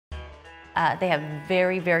They have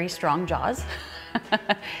very, very strong jaws.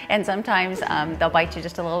 And sometimes they'll bite you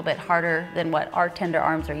just a little bit harder than what our tender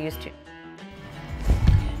arms are used to.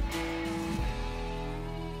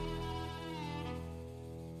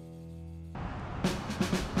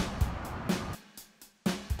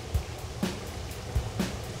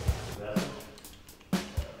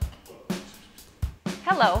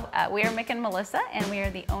 Hello, we are Mick and Melissa, and we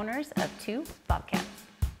are the owners of 2 Bobcats.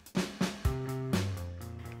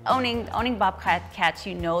 Owning Bobcat cats,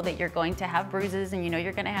 you know that you're going to have bruises, and you know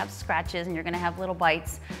you're going to have scratches, and you're going to have little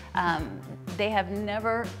bites. They have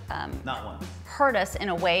never not once hurt us in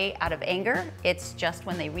a way out of anger. It's just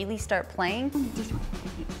when they really start playing.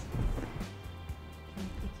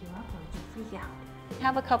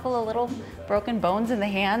 Have a couple of little broken bones in the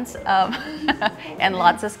hands and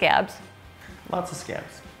lots of scabs. Lots of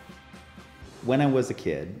scabs. When I was a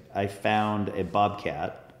kid, I found a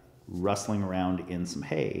bobcat rustling around in some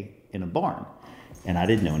hay in a barn. And I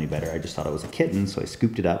didn't know any better. I just thought it was a kitten, so I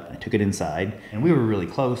scooped it up and I took it inside. And we were really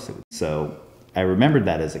close. So I remembered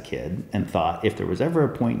that as a kid and thought if there was ever a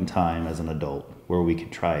point in time as an adult where we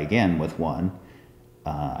could try again with one,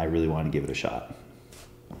 I really wanted to give it a shot.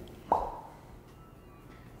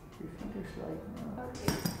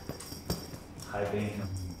 Hi, Bean.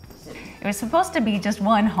 It was supposed to be just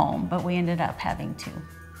one home, but we ended up having 2.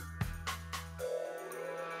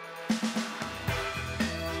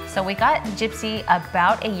 So we got Gypsy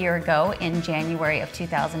about a year ago in January of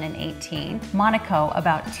 2018, Monaco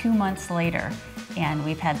about 2 months later, and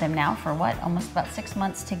we've had them now for what, almost about 6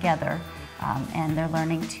 months together, and they're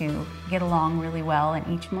learning to get along really well, and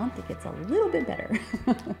each month it gets a little bit better.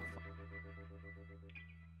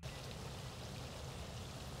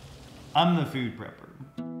 I'm the food prepper.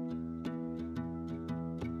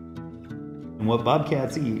 And what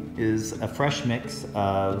bobcats eat is a fresh mix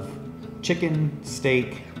of chicken,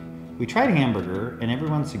 steak. We tried hamburger, and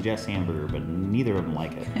everyone suggests hamburger, but neither of them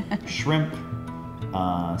like it. Shrimp,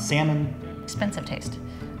 salmon. Expensive taste.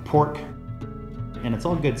 Pork, and it's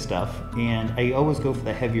all good stuff. And I always go for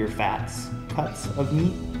the heavier fats cuts of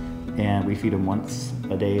meat, and we feed them once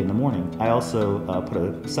a day in the morning. I also put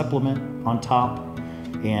a supplement on top,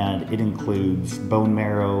 and it includes bone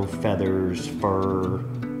marrow, feathers, fur,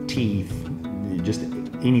 teeth, just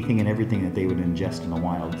anything and everything that they would ingest in the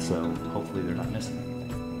wild, so hopefully they're not missing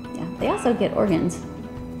anything. Yeah, they also get organs.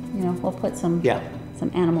 You know, we'll put some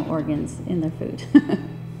animal organs in their food.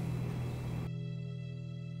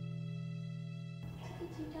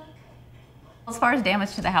 As far as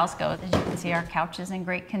damage to the house goes, as you can see, our couch is in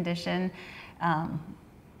great condition.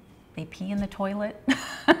 They pee in the toilet.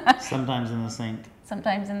 Sometimes in the sink.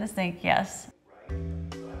 Sometimes in the sink, yes.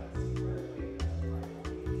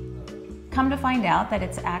 Come to find out that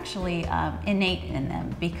it's actually innate in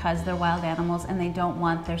them because they're wild animals and they don't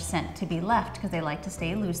want their scent to be left because they like to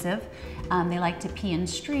stay elusive. They like to pee in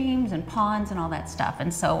streams and ponds and all that stuff.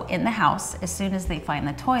 And so in the house, as soon as they find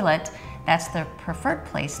the toilet, that's their preferred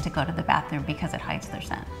place to go to the bathroom because it hides their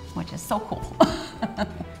scent, which is so cool. Can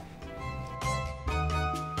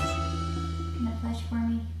you flash for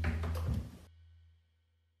me?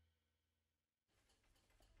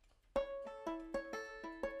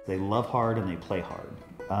 They love hard and they play hard.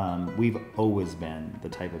 We've always been the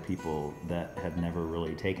type of people that have never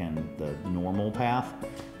really taken the normal path.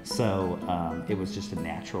 So it was just a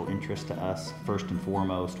natural interest to us. First and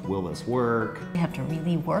foremost, will this work? You have to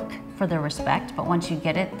really work for their respect, but once you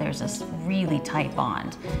get it, there's this really tight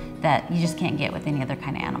bond that you just can't get with any other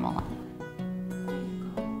kind of animal.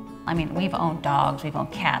 I mean, we've owned dogs, we've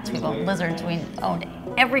owned cats, we've owned lizards, we've owned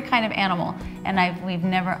every kind of animal, and we've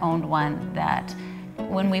never owned one that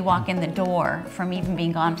when we walk in the door, from even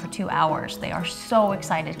being gone for 2 hours, they are so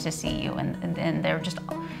excited to see you, and they're just,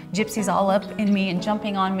 Gypsy's all up in me and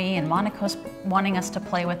jumping on me, and Monaco's wanting us to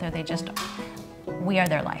play with her. We are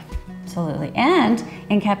their life, absolutely. And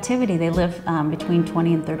in captivity, they live between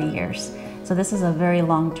 20 and 30 years. So this is a very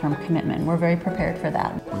long-term commitment. We're very prepared for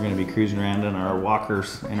that. We're gonna be cruising around in our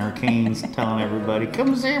walkers and our canes telling everybody,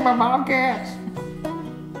 come see my bobcats.